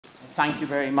Thank you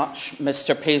very much,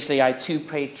 Mr. Paisley. I too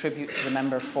pay tribute to the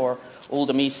member for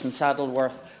Oldham East and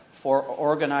Saddleworth for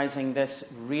organising this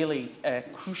really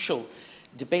crucial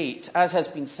debate. As has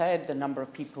been said, the number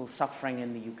of people suffering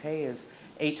in the UK is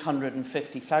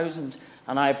 850,000,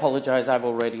 and I apologise, I've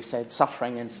already said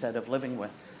suffering instead of living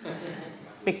with,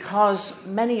 because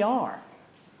many are.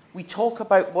 We talk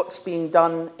about what's being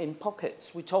done in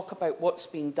pockets, we talk about what's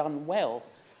being done well,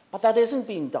 but that isn't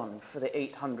being done for the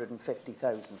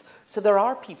 850,000. So there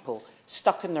are people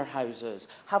stuck in their houses,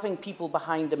 having people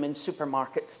behind them in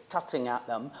supermarkets tutting at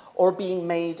them, or being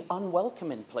made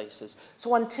unwelcome in places.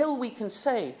 So until we can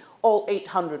say all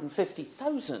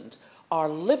 850,000 are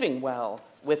living well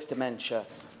with dementia,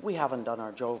 we haven't done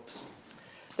our jobs.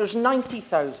 There's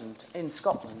 90,000 in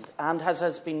Scotland, and as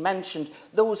has been mentioned,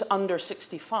 those under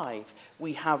 65,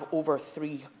 we have over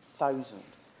 3,000.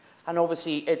 And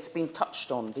obviously, it's been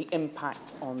touched on, the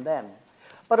impact on them.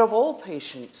 But of all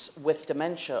patients with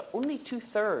dementia, only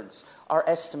 2/3 are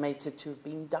estimated to have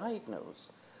been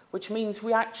diagnosed, which means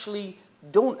we actually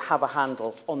don't have a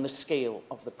handle on the scale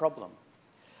of the problem.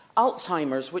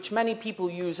 Alzheimer's, which many people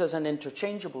use as an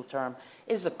interchangeable term,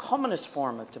 is the commonest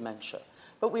form of dementia.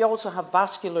 But we also have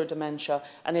vascular dementia,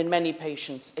 and in many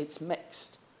patients, it's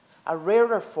mixed. A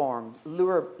rarer form,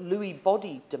 Lewy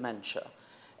body dementia,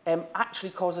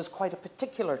 actually causes quite a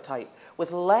particular type,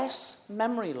 with less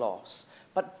memory loss,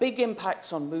 but big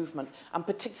impacts on movement, and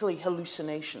particularly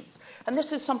hallucinations. And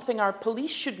this is something our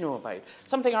police should know about,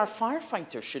 something our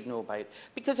firefighters should know about,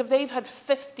 because if they've had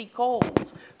 50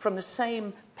 calls from the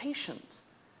same patient,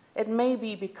 it may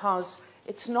be because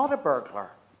it's not a burglar,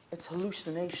 it's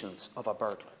hallucinations of a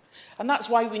burglar. And that's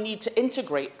why we need to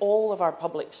integrate all of our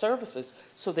public services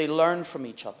so they learn from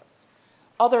each other.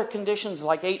 Other conditions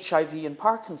like HIV and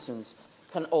Parkinson's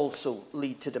can also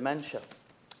lead to dementia.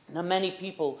 Now, many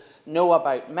people know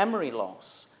about memory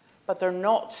loss, but they're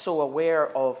not so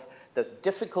aware of the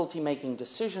difficulty making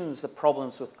decisions, the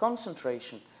problems with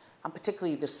concentration, and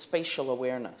particularly the spatial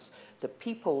awareness. That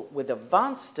people with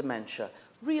advanced dementia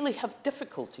really have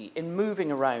difficulty in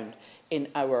moving around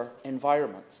in our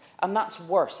environments, and that's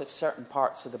worse if certain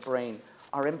parts of the brain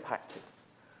are impacted.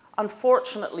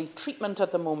 Unfortunately, treatment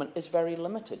at the moment is very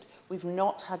limited. We've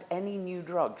not had any new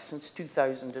drugs since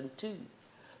 2002.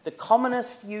 The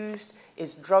commonest used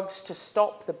is drugs to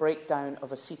stop the breakdown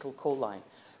of acetylcholine,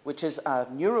 which is a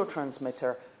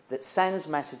neurotransmitter that sends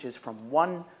messages from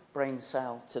one brain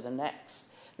cell to the next.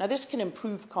 Now, this can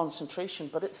improve concentration,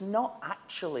 but it's not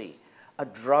actually a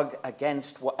drug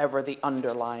against whatever the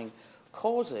underlying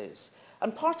cause is.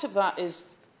 And part of that is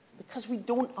because we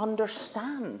don't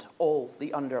understand all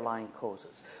the underlying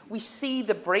causes. We see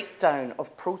the breakdown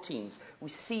of proteins. We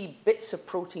see bits of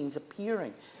proteins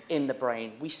appearing in the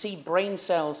brain. We see brain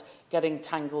cells getting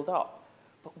tangled up.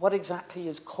 But what exactly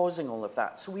is causing all of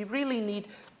that? So we really need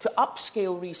to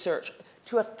upscale research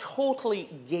to a totally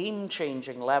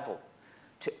game-changing level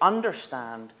to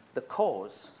understand the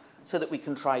cause so that we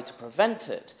can try to prevent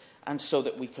it and so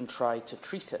that we can try to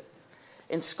treat it.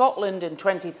 In Scotland, in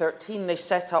 2013, they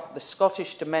set up the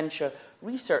Scottish Dementia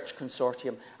Research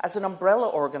Consortium as an umbrella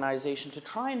organisation to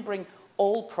try and bring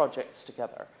all projects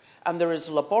together. And there is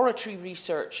laboratory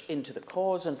research into the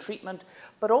cause and treatment,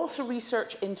 but also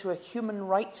research into a human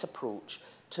rights approach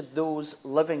to those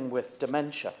living with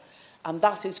dementia. And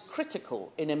that is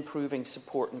critical in improving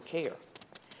support and care.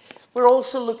 We're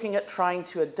also looking at trying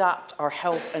to adapt our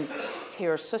health and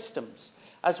care systems.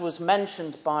 As was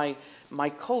mentioned by my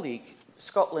colleague,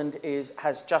 Scotland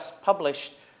has just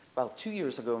published, well, 2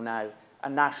 years ago now, a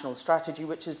national strategy,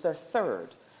 which is their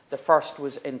third. The first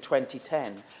was in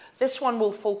 2010. This one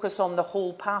will focus on the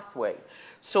whole pathway.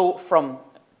 So from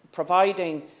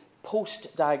providing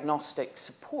post-diagnostic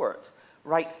support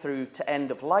right through to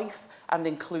end of life and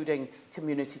including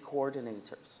community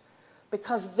coordinators.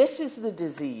 Because this is the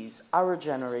disease our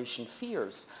generation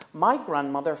fears. My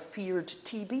grandmother feared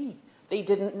TB. They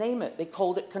didn't name it. They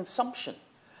called it consumption.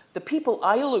 The people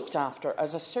I looked after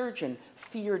as a surgeon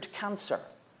feared cancer.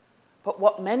 But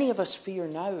what many of us fear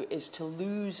now is to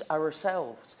lose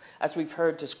ourselves, as we've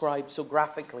heard described so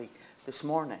graphically this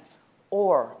morning,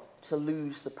 or to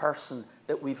lose the person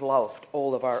that we've loved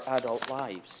all of our adult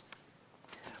lives.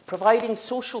 Providing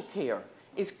social care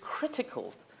is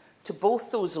critical to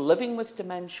both those living with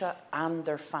dementia and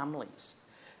their families.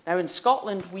 Now, in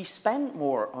Scotland, we spend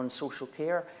more on social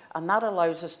care, and that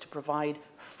allows us to provide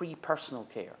free personal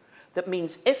care. That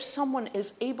means if someone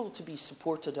is able to be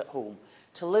supported at home,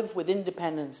 to live with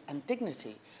independence and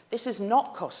dignity, this is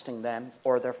not costing them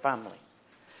or their family.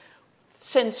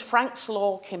 Since Frank's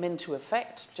Law came into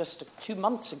effect just 2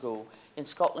 months ago in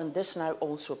Scotland, this now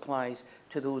also applies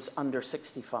to those under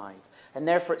 65. And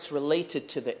therefore it's related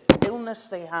to the illness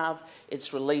they have,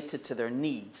 it's related to their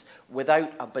needs,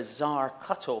 without a bizarre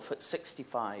cut-off at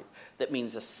 65 that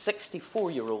means a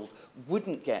 64-year-old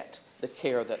wouldn't get the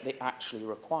care that they actually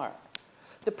require.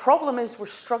 The problem is we're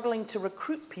struggling to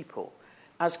recruit people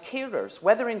as carers,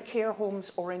 whether in care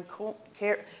homes or in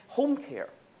home care.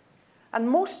 And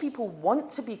most people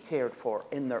want to be cared for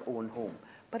in their own home,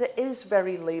 but it is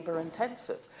very labour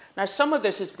intensive. Now, some of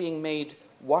this is being made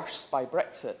worse by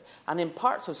Brexit, and in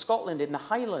parts of Scotland, in the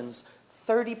Highlands,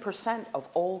 30% of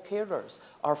all carers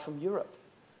are from Europe.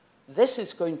 This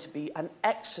is going to be an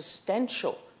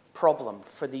existential problem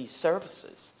for these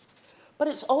services. But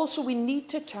it's also, we need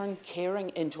to turn caring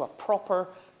into a proper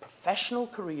professional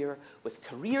career with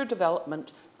career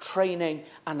development, training,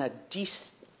 and a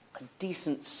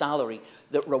decent salary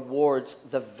that rewards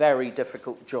the very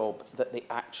difficult job that they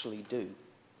actually do.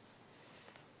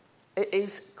 It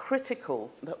is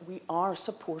critical that we are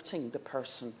supporting the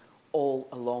person all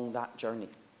along that journey.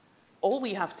 All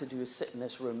we have to do is sit in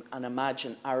this room and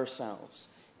imagine ourselves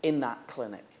in that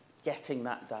clinic, getting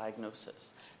that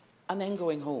diagnosis, and then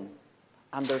going home.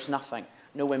 And there's nothing,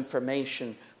 no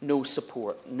information, no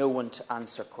support, no one to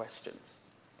answer questions.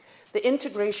 The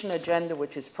integration agenda,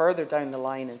 which is further down the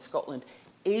line in Scotland,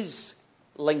 is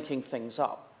linking things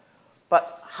up.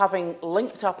 But having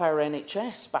linked up our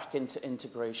NHS back into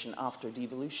integration after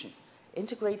devolution,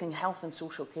 integrating health and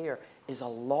social care is a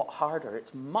lot harder.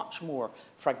 It's much more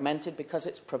fragmented because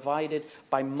it's provided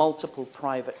by multiple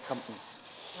private companies.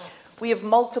 We have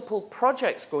multiple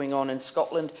projects going on in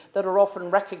Scotland that are often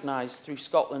recognised through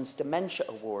Scotland's Dementia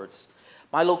Awards.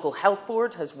 My local health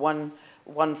board has won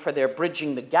one for their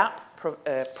Bridging the Gap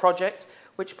project,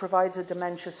 which provides a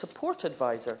dementia support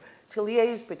advisor to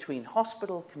liaise between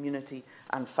hospital, community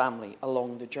and family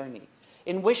along the journey.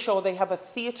 In Wishaw, they have a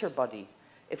theatre buddy.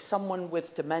 If someone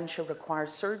with dementia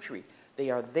requires surgery, they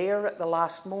are there at the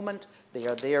last moment, they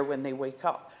are there when they wake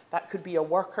up. That could be a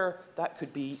worker, that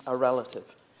could be a relative.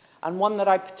 And one that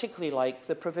I particularly like,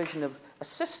 the provision of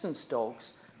assistance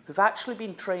dogs who've actually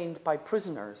been trained by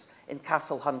prisoners in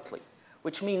Castle Huntly,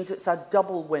 which means it's a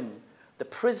double win. The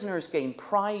prisoners gain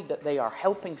pride that they are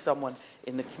helping someone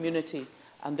in the community,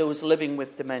 and those living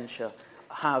with dementia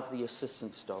have the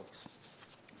assistance dogs.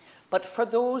 But for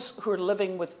those who are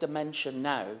living with dementia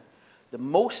now, the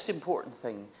most important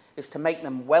thing is to make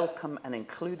them welcome and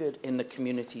included in the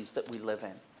communities that we live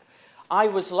in. I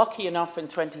was lucky enough in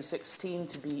 2016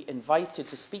 to be invited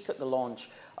to speak at the launch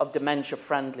of Dementia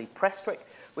Friendly Prestwick,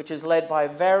 which is led by a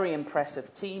very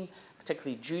impressive team,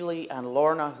 particularly Julie and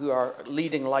Lorna, who are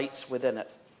leading lights within it.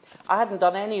 I hadn't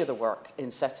done any of the work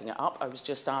in setting it up. I was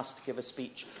just asked to give a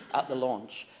speech at the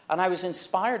launch. And I was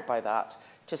inspired by that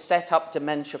to set up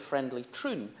Dementia Friendly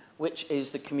Troon, which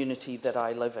is the community that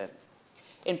I live in.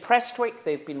 In Prestwick,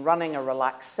 they've been running a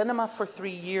relaxed cinema for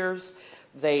 3 years.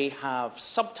 They have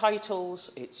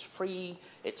subtitles, it's free,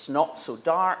 it's not so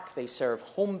dark, they serve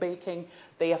home baking.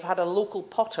 They have had a local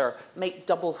potter make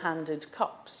double-handed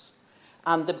cups.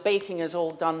 And the baking is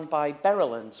all done by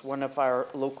Berylins, one of our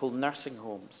local nursing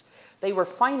homes. They were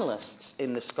finalists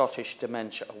in the Scottish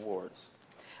Dementia Awards.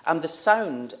 And the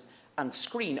sound and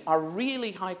screen are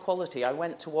really high quality. I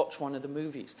went to watch one of the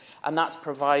movies, and that's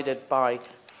provided by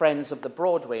Friends of the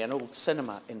Broadway, an old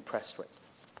cinema in Prestwick.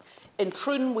 In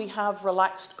Troon, we have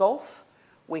relaxed golf.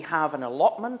 We have an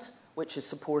allotment, which is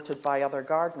supported by other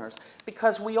gardeners,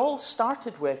 because we all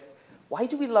started with, why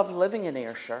do we love living in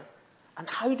Ayrshire, and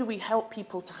how do we help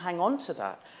people to hang on to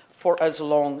that for as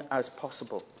long as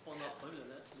possible?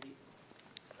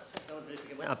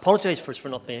 I apologise for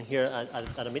not being here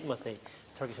at a meeting with the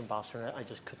Turkish ambassador. I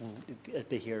just couldn't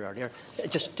be here earlier.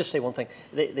 Just say one thing.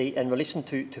 In relation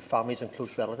to families and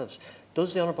close relatives,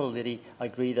 does the Honourable Lady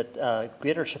agree that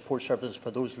greater support services for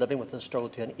those living with this struggle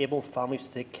to enable families to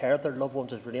take care of their loved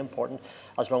ones is really important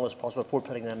as long as possible before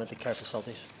putting them into care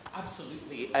facilities?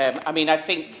 Absolutely. I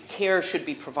think care should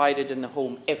be provided in the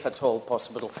home if at all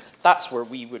possible. That's where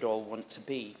we would all want to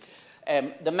be.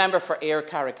 The member for Ayr,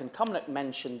 Carrick and Cumnock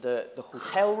mentioned the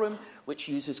hotel room, which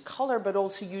uses colour but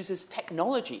also uses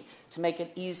technology to make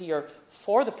it easier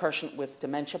for the person with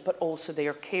dementia but also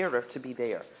their carer to be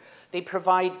there. They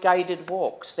provide guided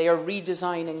walks. They are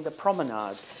redesigning the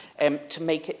promenade to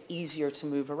make it easier to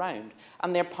move around.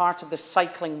 And they're part of the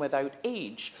Cycling Without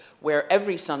Age, where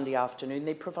every Sunday afternoon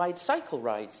they provide cycle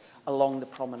rides along the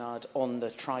promenade on the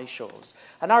trishaws.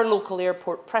 And our local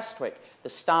airport, Prestwick, the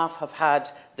staff have had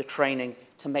the training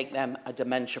to make them a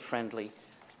dementia-friendly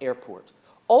airport.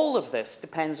 All of this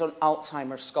depends on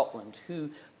Alzheimer's Scotland, who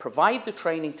provide the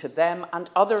training to them and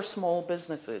other small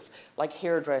businesses like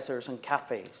hairdressers and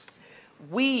cafes.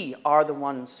 We are the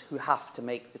ones who have to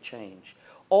make the change.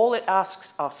 All it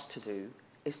asks us to do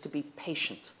is to be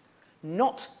patient,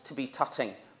 not to be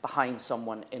tutting behind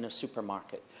someone in a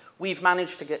supermarket. We've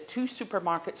managed to get 2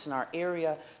 supermarkets in our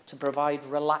area to provide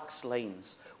relaxed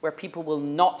lanes where people will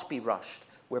not be rushed,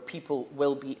 where people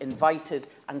will be invited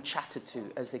and chatted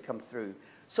to as they come through.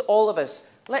 So all of us,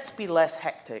 let's be less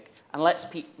hectic and let's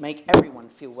make everyone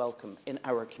feel welcome in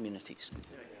our communities.